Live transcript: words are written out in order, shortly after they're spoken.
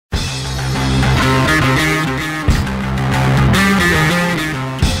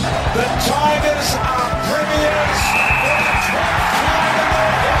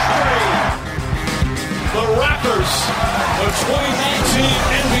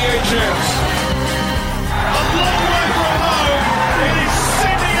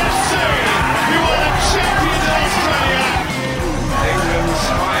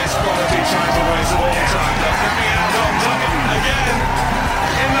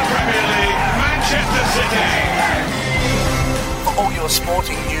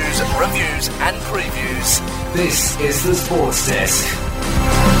sporting news, reviews and previews. This is the Sports Desk.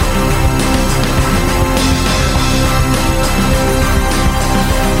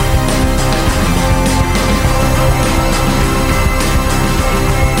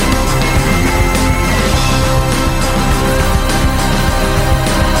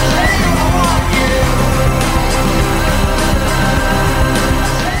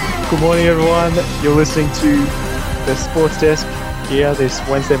 Good morning, everyone. You're listening to the Sports Desk here this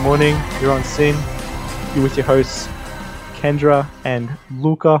Wednesday morning. You're on SYN. You're with your hosts, Kendra and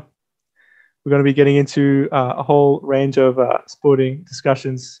Luca. We're going to be getting into a whole range of sporting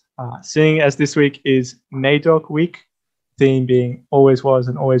discussions. Seeing as this week is NAIDOC week, theme being always was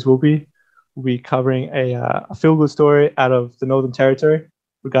and always will be, we'll be covering a feel-good story out of the Northern Territory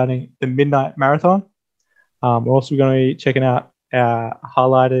regarding the Midnight Marathon. We're also going to be checking out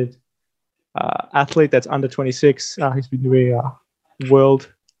highlighted athlete that's under 26. He's been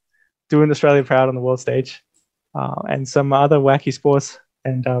doing Australia proud on the world stage, and some other wacky sports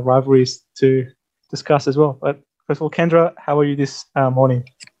and rivalries to discuss as well. But first of all, Kendra, how are you this morning?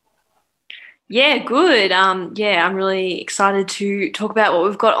 Yeah, good. I'm really excited to talk about what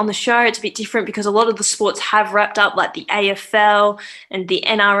we've got on the show. It's a bit different because a lot of the sports have wrapped up, like the AFL and the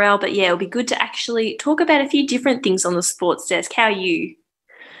NRL. But yeah, it'll be good to actually talk about a few different things on the Sports Desk. How are you?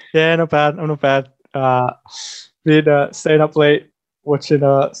 Yeah, not bad. I'm not bad. Been staying up late watching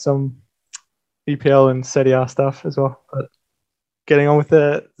some EPL and Serie A stuff as well. But getting on with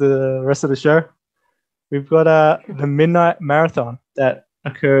the rest of the show, we've got the Midnight Marathon that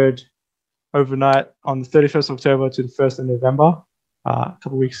occurred overnight on the 31st of October to the 1st of November, a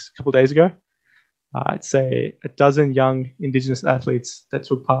couple days ago. It's a dozen young Indigenous athletes that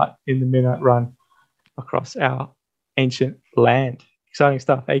took part in the Midnight Run across our ancient land. Exciting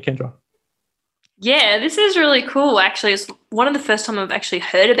stuff, hey Kendra? Yeah, this is really cool. Actually, it's one of the first time I've actually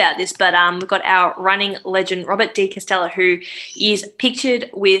heard about this, but we've got our running legend, Robert De Castella, who is pictured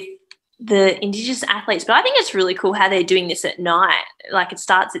with the Indigenous athletes. But I think it's really cool how they're doing this at night. Like, it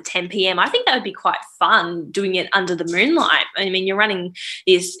starts at 10 p.m. I think that would be quite fun doing it under the moonlight. I mean, you're running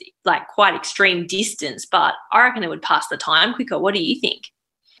this like quite extreme distance, but I reckon it would pass the time quicker. What do you think?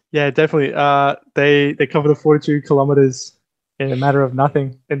 Yeah, definitely. They covered the 42 kilometers in a matter of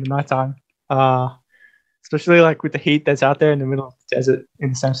nothing in the nighttime. Especially like with the heat that's out there in the middle of the desert,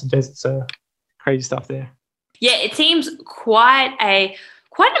 in the Samson Desert. So crazy stuff there. Yeah, it seems quite an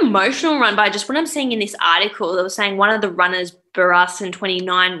emotional run. But just what I'm seeing in this article, they were saying one of the runners, Barasan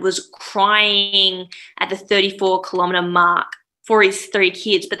 29, was crying at the 34 kilometer mark for his 3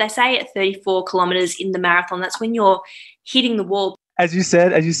 kids. But they say at 34 kilometers in the marathon, that's when you're hitting the wall. As you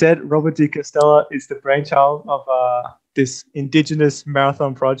said, Robert De Castella is the brainchild of this Indigenous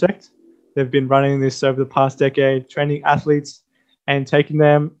marathon project. They've been running this over the past decade, training athletes and taking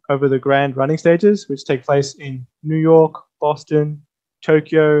them over the grand running stages, which take place in New York, Boston,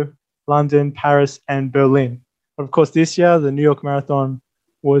 Tokyo, London, Paris, and Berlin. But of course, this year, the New York Marathon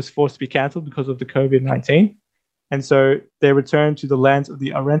was forced to be cancelled because of the COVID-19. And so they returned to the lands of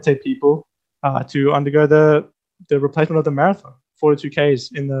the Arrente people to undergo the replacement of the marathon, 42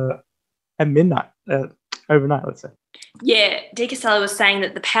 Ks at midnight, overnight, let's say. Yeah, De Castella was saying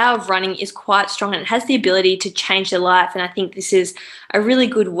that the power of running is quite strong and it has the ability to change their life. And I think this is a really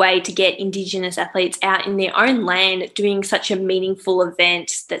good way to get Indigenous athletes out in their own land doing such a meaningful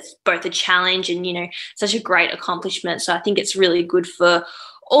event that's both a challenge and, such a great accomplishment. So I think it's really good for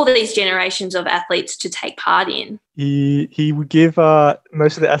all these generations of athletes to take part in. He would give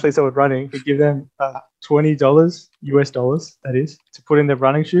most of the athletes that were running, he'd give them $20 US dollars, that is, to put in their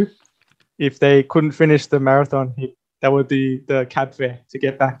running shoe. If they couldn't finish the marathon, that would be the cab fare to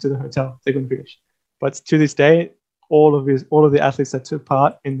get back to the hotel. They couldn't finish. But to this day, all of the athletes that took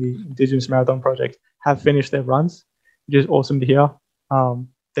part in the Indigenous Marathon Project have finished their runs, which is awesome to hear.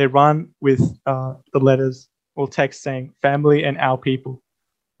 They run with the letters or text saying "family" and "our people"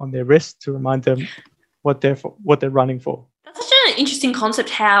 on their wrist to remind them what they're running for. That's such an interesting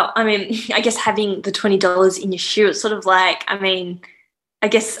concept. I guess having the $20 in your shoe, it's sort of like, I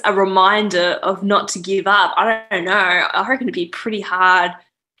guess a reminder of not to give up. I don't know. I reckon it'd be pretty hard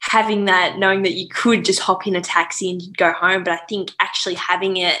having that, knowing that you could just hop in a taxi and go home. But I think actually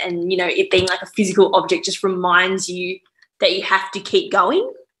having it and, it being like a physical object just reminds you that you have to keep going.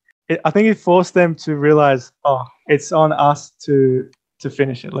 I think it forced them to realize, it's on us to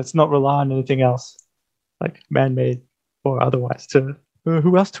finish it. Let's not rely on anything else, like man-made or otherwise, to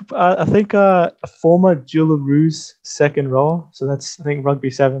Who else took? I think a former Jillaroos second rower. So that's, I think, rugby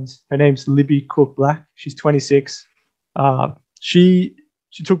sevens. Her name's Libby Cook Black. She's 26. She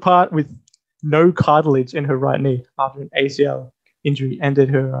took part with no cartilage in her right knee after an ACL injury ended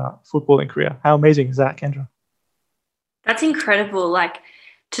her footballing career. How amazing is that, Kendra? That's incredible. Like,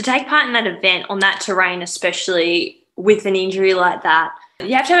 to take part in that event on that terrain, especially with an injury like that,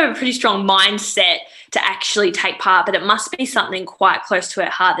 you have to have a pretty strong mindset to actually take part, but it must be something quite close to her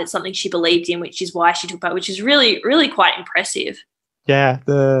heart. That's something she believed in, which is why she took part, which is really, really quite impressive. Yeah,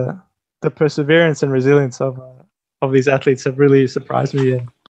 the perseverance and resilience of these athletes have really surprised me. And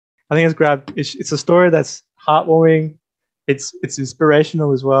I think it's a story that's heartwarming. It's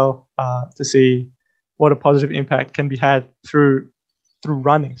inspirational as well to see what a positive impact can be had through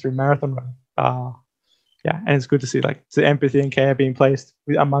running, through marathon running. And it's good to see like the empathy and care being placed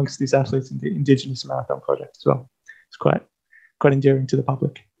amongst these athletes in the Indigenous Marathon Project as well. It's quite endearing to the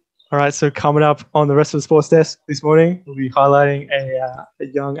public. All right, so coming up on the rest of the sports desk this morning, we'll be highlighting a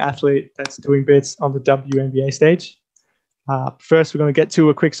young athlete that's doing bits on the WNBA stage. First, we're going to get to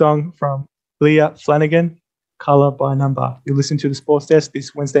a quick song from Leah Flanagan, Colour by Number. You listen to the sports desk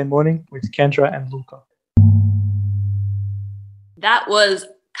this Wednesday morning with Kendra and Luca. That was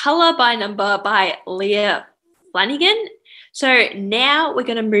Colour by Number by Leah Flanagan. So now we're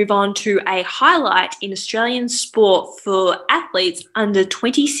going to move on to a highlight in Australian sport for athletes under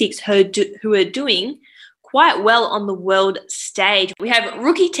 26 who are doing quite well on the world stage. We have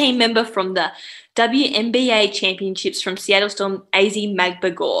rookie team member from the WNBA Championships from Seattle Storm, Azy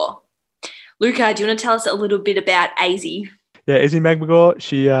Magbegor. Luca, do you want to tell us a little bit about Azy? Yeah, Azy Magbegor,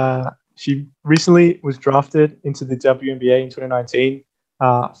 she recently was drafted into the WNBA in 2019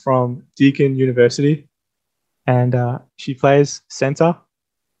 from Deakin University, and she plays center.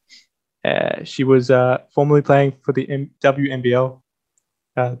 She was formerly playing for the WNBL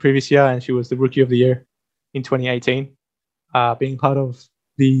the previous year, and she was the Rookie of the Year in 2018, being part of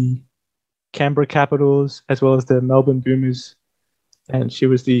the Canberra Capitals as well as the Melbourne Boomers. And she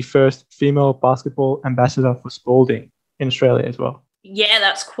was the first female basketball ambassador for Spalding in Australia as well. Yeah,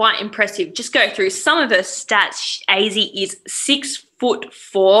 that's quite impressive. Just go through some of her stats. Azy is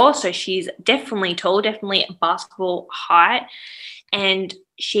 6'4", so she's definitely tall, definitely basketball height. And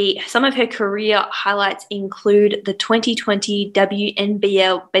some of her career highlights include the 2020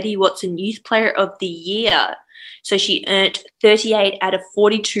 WNBL Betty Watson Youth Player of the Year. So she earned 38 out of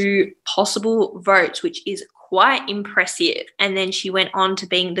 42 possible votes, which is quite impressive. And then she went on to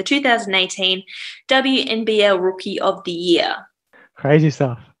being the 2018 WNBL Rookie of the Year. Crazy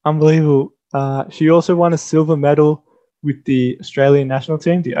stuff. Unbelievable. She also won a silver medal with the Australian national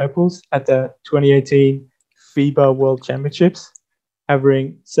team, the Opals, at the 2018 FIBA World Championships,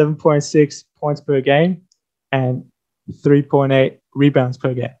 averaging 7.6 points per game and 3.8 rebounds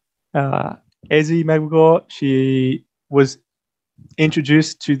per game. Azy Magbegor, she was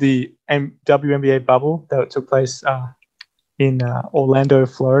introduced to the WNBA bubble that took place in Orlando,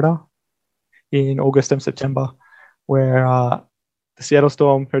 Florida in August and September, where the Seattle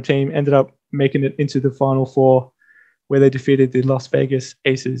Storm, her team, ended up making it into the Final Four, where they defeated the Las Vegas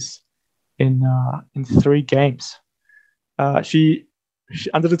Aces in 3 games. She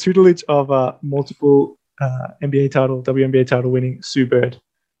under the tutelage of multiple WNBA title winning Sue Bird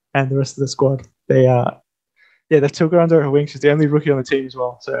and the rest of the squad, they took her under her wing. She's the only rookie on the team as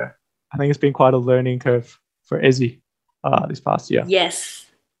well. So I think it's been quite a learning curve for Azy this past year. Yes,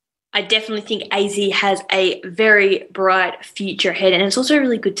 I definitely think Azy has a very bright future ahead, and it's also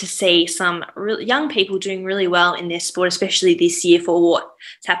really good to see some really young people doing really well in their sport, especially this year for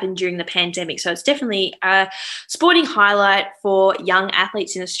what's happened during the pandemic. So it's definitely a sporting highlight for young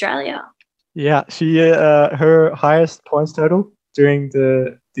athletes in Australia. Yeah, she her highest points total during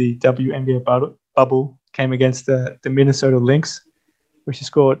the WNBA bubble came against the Minnesota Lynx, where she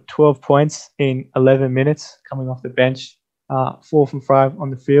scored 12 points in 11 minutes coming off the bench, 4 from 5 on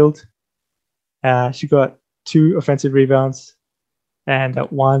the field. She got 2 offensive rebounds and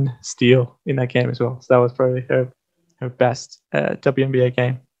 1 steal in that game as well. So that was probably her best WNBA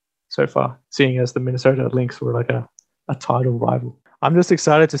game so far, seeing as the Minnesota Lynx were like a title rival. I'm just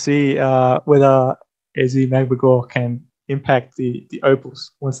excited to see whether Azy Magbegor can impact the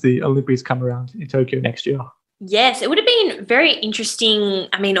Opals once the Olympics come around in Tokyo next year. Yes, it would have been very interesting.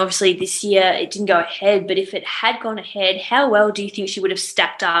 I mean, obviously this year it didn't go ahead, but if it had gone ahead, how well do you think she would have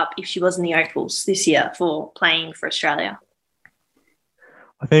stacked up if she was in the Opals this year for playing for Australia?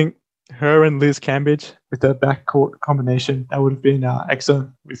 I think her and Liz Cambridge with the backcourt combination, that would have been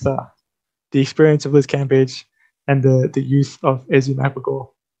excellent with the experience of Liz Cambridge and the youth of Azy Magbegor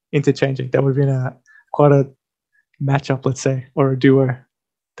interchanging. That would have been quite a matchup, let's say, or a duo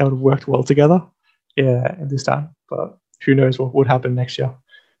that would have worked well together. Yeah, in this time, but who knows what would happen next year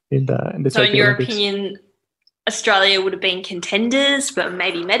in the So, Tokyo in your Olympics. opinion, Australia would have been contenders, but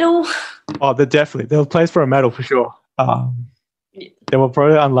maybe medal? Oh, they'll place for a medal for sure. They were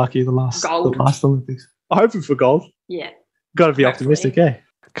probably unlucky the last Olympics. I'm hoping for gold. Yeah. Got to be optimistic, eh?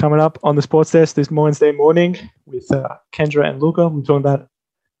 Coming up on the sports desk this Wednesday morning with Kendra and Luca, we're talking about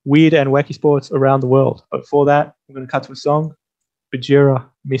weird and wacky sports around the world. But before that, we're going to cut to a song, Bajira,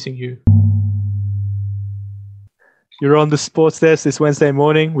 Missing You. You're on the sports desk this Wednesday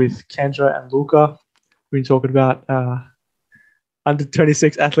morning with Kendra and Luca. We've been talking about under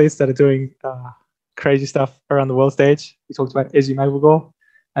 26 athletes that are doing crazy stuff around the world stage. We talked about Izzy Magwagor,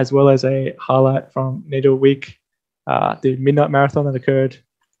 as well as a highlight from NATO Week, the Midnight Marathon that occurred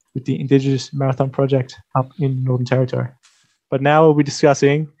with the Indigenous Marathon Project up in Northern Territory. But now we'll be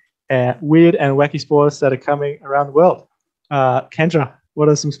discussing weird and wacky sports that are coming around the world. Kendra, what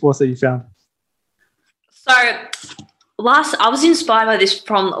are some sports that you found? So I was inspired by this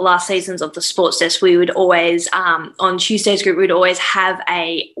from last seasons of the Sports Desk. We would always, on Tuesday's group, we'd always have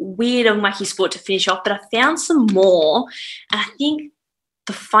a weird and wacky sport to finish off, but I found some more. And I think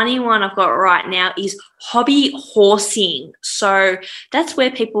the funny one I've got right now is hobby horsing. So that's where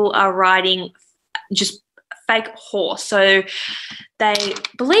people are riding just fake horse. So they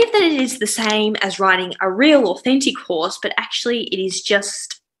believe that it is the same as riding a real authentic horse, but actually it is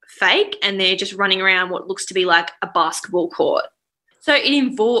just fake, and they're just running around what looks to be like a basketball court. So it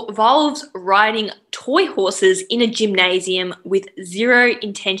involves riding toy horses in a gymnasium with zero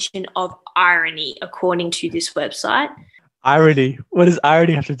intention of irony, according to this website. Irony? What does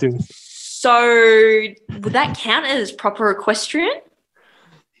irony have to do? So would that count as proper equestrian?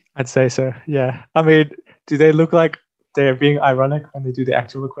 I'd say so, yeah. I mean, do they look like they're being ironic when they do the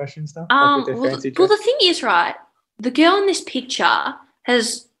actual equestrian stuff? Well, the thing is, right, the girl in this picture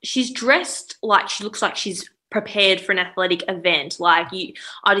she's dressed like she looks like she's prepared for an athletic event. Like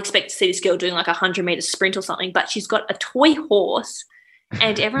I'd expect to see this girl doing like a 100-meter sprint or something, but she's got a toy horse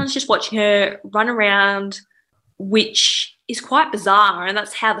and everyone's just watching her run around, which is quite bizarre. And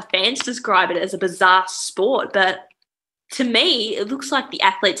that's how the fans describe it, as a bizarre sport. But to me, it looks like the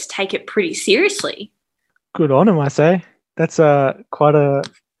athletes take it pretty seriously. Good on them, I say. That's quite a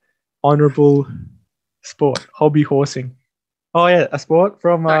honourable sport, hobby horsing. Oh yeah, a sport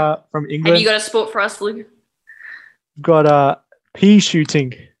from England. Have you got a sport for us, Luke? We've got pea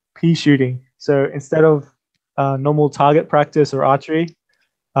shooting. So instead of normal target practice or archery,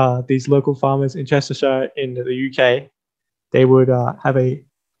 these local farmers in Chestershire in the UK, they would have a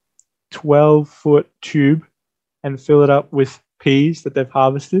 12-foot tube and fill it up with peas that they've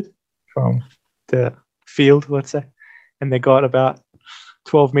harvested from the field, let's say, and they got about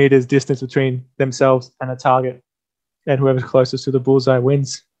 12 meters distance between themselves and a target. And whoever's closest to the bullseye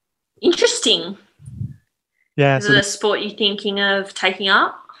wins. Interesting. Yeah. Is it a sport you're thinking of taking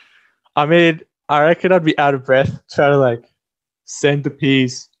up? I mean, I reckon I'd be out of breath trying to send the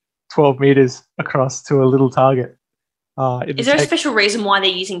peas 12 meters across to a little target. Is there a special reason why they're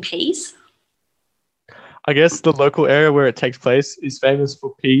using peas? I guess the local area where it takes place is famous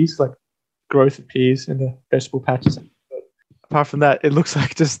for peas, like growth of peas in the vegetable patches. But apart from that, it looks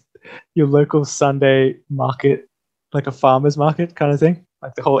like just your local Sunday market, like a farmer's market kind of thing.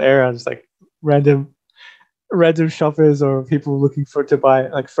 Like the whole area, just like random shoppers or people looking to buy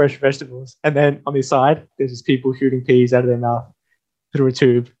like fresh vegetables. And then on the side, there's just people shooting peas out of their mouth through a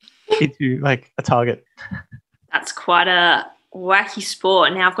tube into like a target. That's quite a wacky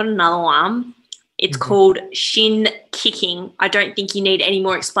sport. Now I've got another one. It's called shin kicking. I don't think you need any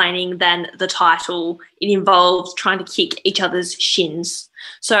more explaining than the title. It involves trying to kick each other's shins.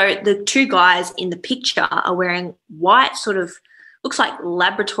 So the two guys in the picture are wearing white sort of looks like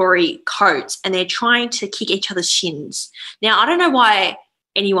laboratory coats, and they're trying to kick each other's shins. Now, I don't know why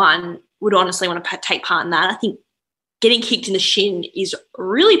anyone would honestly want to take part in that. I think getting kicked in the shin is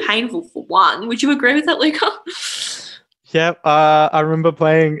really painful for one. Would you agree with that, Luca? Yeah, I remember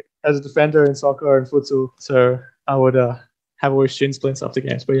playing as a defender in soccer and futsal, so I would have always shin splints after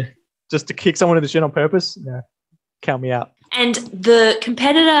games. But yeah, just to kick someone in the shin on purpose, no, count me out. And the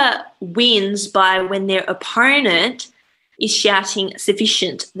competitor wins by when their opponent is shouting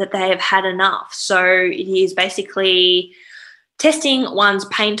sufficient, that they have had enough. So it is basically testing one's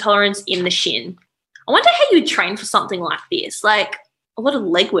pain tolerance in the shin. I wonder how you would train for something like this. Like a lot of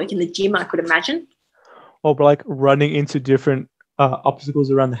leg work in the gym, I could imagine. Or like running into different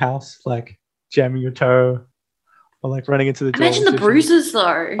obstacles around the house, like jamming your toe, or like running into the door. Imagine the bruises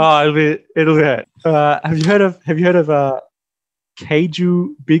though. Oh, it'll hurt. Have you heard of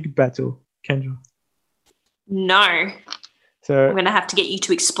Kaiju Big Battle, Kendra? No. So I'm gonna have to get you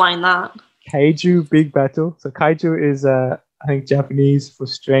to explain that. Kaiju Big Battle. So Kaiju is I think Japanese for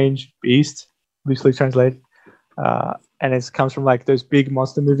strange beast, loosely translated. And it comes from like those big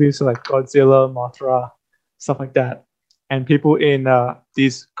monster movies, so like Godzilla, Mothra, stuff like that. and people in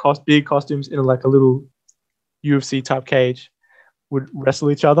these big costumes in like a little UFC type cage would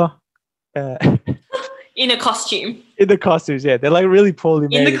wrestle each other. In a costume. In the costumes, yeah. They're like really poorly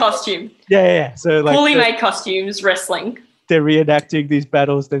made. In the costume. Yeah. So like poorly made costumes wrestling. They're reenacting these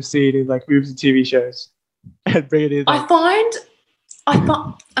battles they've seen in like movies and TV shows and bring it in. I find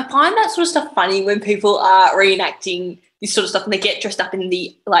that sort of stuff funny when people are reenacting this sort of stuff and they get dressed up in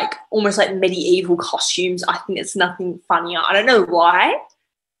the like almost like medieval costumes. I think it's nothing funnier. I don't know why.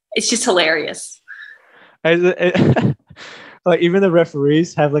 It's just hilarious. Like even the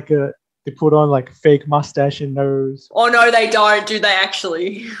referees have like they put on like fake mustache and nose. Oh no, they don't. Do they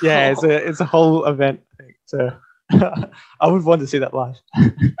actually? Yeah, it's a whole event thing. So I would want to see that live.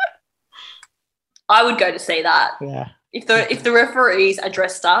 I would go to see that. Yeah. If the referees are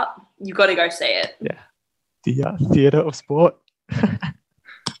dressed up, you've got to go see it. Yeah. The theatre of sport.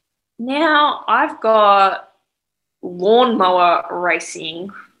 Now I've got lawnmower racing.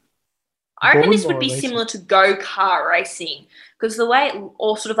 I reckon this would be similar to go-kart racing because the way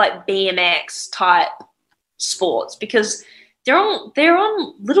or sort of like BMX type sports because they're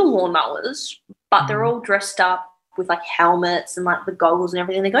on little lawnmowers, but they're all dressed up with like helmets and like the goggles and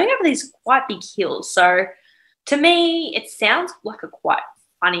everything. They're going over these quite big hills. So to me, it sounds like a quite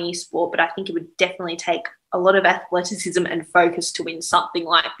funny sport, but I think it would definitely take a lot of athleticism and focus to win something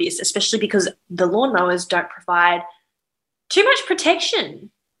like this, especially because the lawnmowers don't provide too much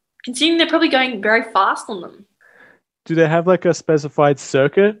protection, considering they're probably going very fast on them. Do they have like a specified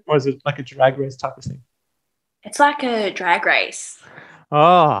circuit or is it like a drag race type of thing? It's like a drag race.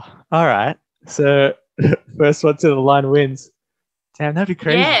 Oh, all right. So first one to the line wins. Damn, that'd be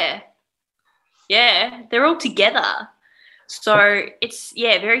crazy. Yeah, they're all together. So it's,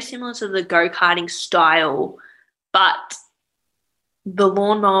 very similar to the go-karting style, but the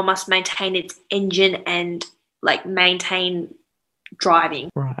lawnmower must maintain its engine and like maintain driving.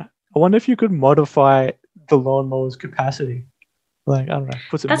 Right. I wonder if you could modify the lawnmower's capacity. Like, I don't know.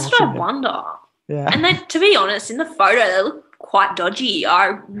 Put some That's what I wonder. Yeah. And they, to be honest, in the photo, they look quite dodgy.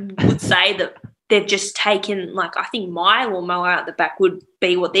 I would say that they've just taken, like, I think my lawnmower out the back would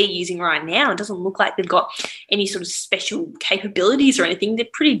be what they're using right now. It doesn't look like they've got any sort of special capabilities or anything. They're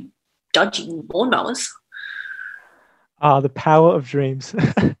pretty dodgy lawnmowers. The power of dreams.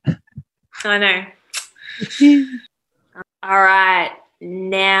 I know. All right.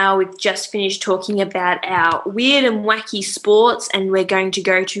 Now we've just finished talking about our weird and wacky sports and we're going to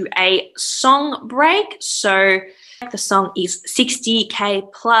go to a song break. So the song is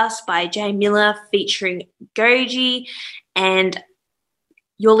 60K Plus by Jay Miller featuring Goji, and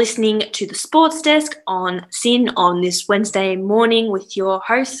you're listening to the Sports Desk on SYN on this Wednesday morning with your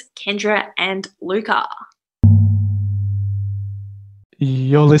hosts Kendra and Luca.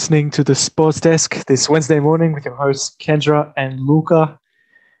 You're listening to the Sports Desk this Wednesday morning with your hosts Kendra and Luca.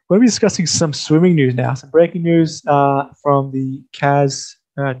 We're going to be discussing some swimming news now, some breaking news from the CAS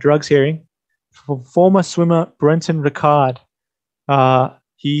drugs hearing. Former swimmer Brenton Ricard,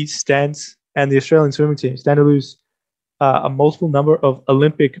 he stands, and the Australian swimming team stand to lose a multiple number of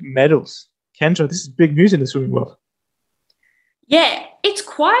Olympic medals. Kendra, this is big news in the swimming world. Yeah, it's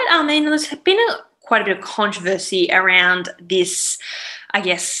quite, there's been quite a bit of controversy around this, I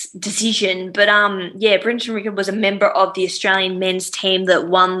guess, decision. But, Brenton Ricard was a member of the Australian men's team that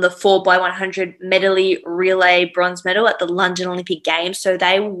won the 4x100 medley relay bronze medal at the London Olympic Games. So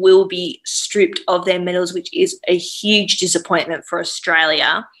they will be stripped of their medals, which is a huge disappointment for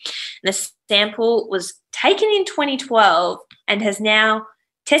Australia. And the sample was taken in 2012 and has now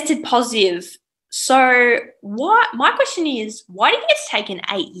tested positive. So my question is, why did it get taken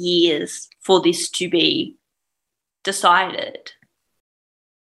 8 years for this to be decided?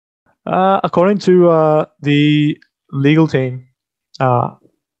 According to the legal team, the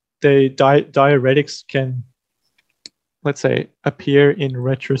diuretics can, let's say, appear in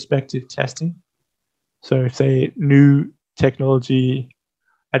retrospective testing. So if say new technology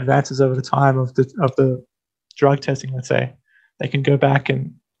advances over the time of the drug testing, let's say, they can go back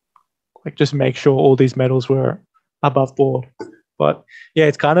and like just make sure all these medals were above board. But yeah,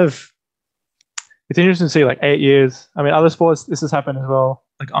 it's interesting to see like 8 years. I mean, other sports, this has happened as well,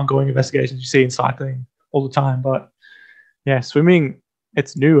 like ongoing investigations you see in cycling all the time. But yeah, swimming,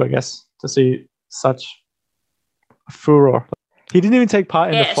 it's new, I guess, to see such a furor. He didn't even take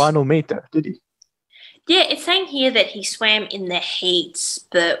part in the final meet though, did he? Yeah, it's saying here that he swam in the heats,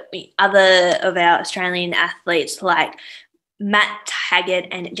 but other of our Australian athletes like Matt Taggart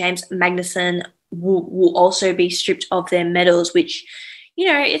and James Magnussen will also be stripped of their medals, which, you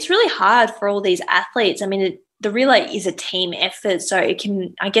know, it's really hard for all these athletes. I mean, the relay is a team effort, so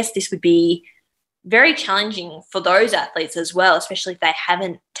I guess this would be very challenging for those athletes as well, especially if they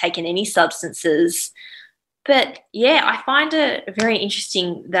haven't taken any substances. But yeah, I find it very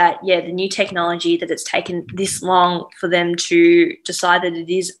interesting that, the new technology, that it's taken this long for them to decide that it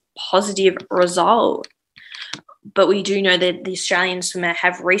is positive result. But we do know that the Australian swimmer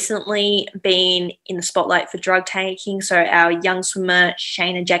have recently been in the spotlight for drug taking. So our young swimmer,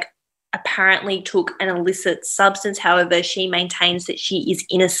 Shayna Jack, apparently took an illicit substance. However, she maintains that she is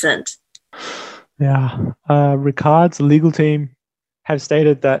innocent. Yeah. Ricard's legal team have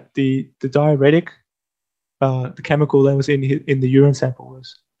stated that the diuretic, the chemical that was in the urine sample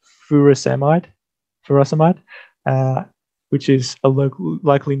was furosemide, which is a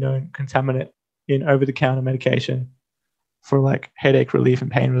likely known contaminant in over-the-counter medication for like headache relief and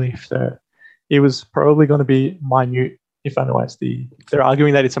pain relief. So it was probably going to be minute, if otherwise. They're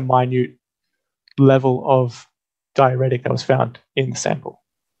arguing that it's a minute level of diuretic that was found in the sample.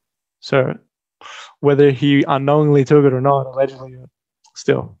 So whether he unknowingly took it or not, allegedly,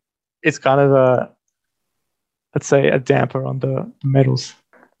 still, it's kind of let's say, a damper on the medals.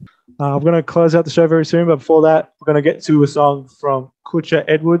 I'm going to close out the show very soon, but before that, we're going to get to a song from Kutcha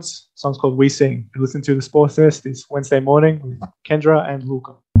Edwards. The song's called We Sing. You listen to the Sports Desk this Wednesday morning with Kendra and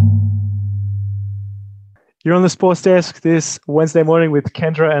Luca. You're on the Sports Desk this Wednesday morning with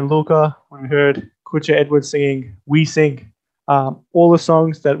Kendra and Luca. We heard Kutcha Edwards singing We Sing. All the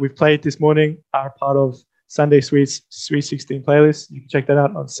songs that we've played this morning are part of Sunday Sweets Sweet 16 playlist. You can check that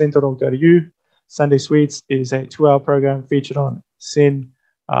out on sin.org.au. Sunday Sweets is a 2-hour program featured on Sin.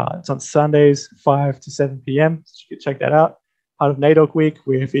 It's on Sundays, 5 to 7 p.m. So you can check that out. Part of NAIDOC Week,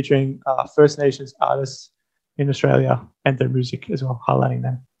 we're featuring First Nations artists in Australia and their music as well, highlighting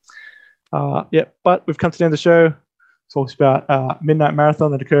them. But we've come to the end of the show. Talks about Midnight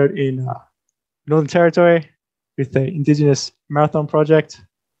Marathon that occurred in Northern Territory with the Indigenous Marathon Project.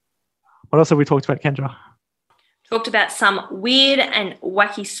 What else have we talked about, Kendra? Talked about some weird and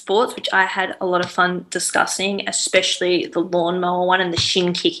wacky sports, which I had a lot of fun discussing, especially the lawnmower one and the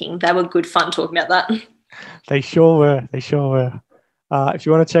shin kicking. They were good fun talking about that. They sure were. If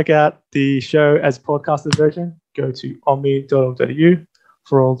you want to check out the show as a podcasted version, go to omni.org.au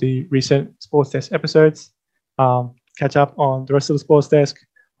for all the recent Sports Desk episodes. Catch up on the rest of the Sports Desk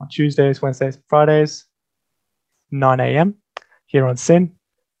on Tuesdays, Wednesdays, Fridays, 9 a.m. here on Sin.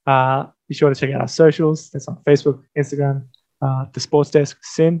 Be sure to check out our socials. That's on Facebook, Instagram, the Sports Desk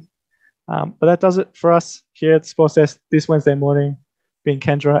Sin. But that does it for us here at the Sports Desk this Wednesday morning, being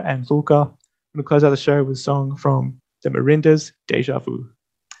Kendra and Luca. I'm going to close out the show with a song from the Marindas, Deja Vu.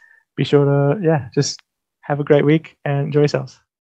 Be sure to, just have a great week and enjoy yourselves.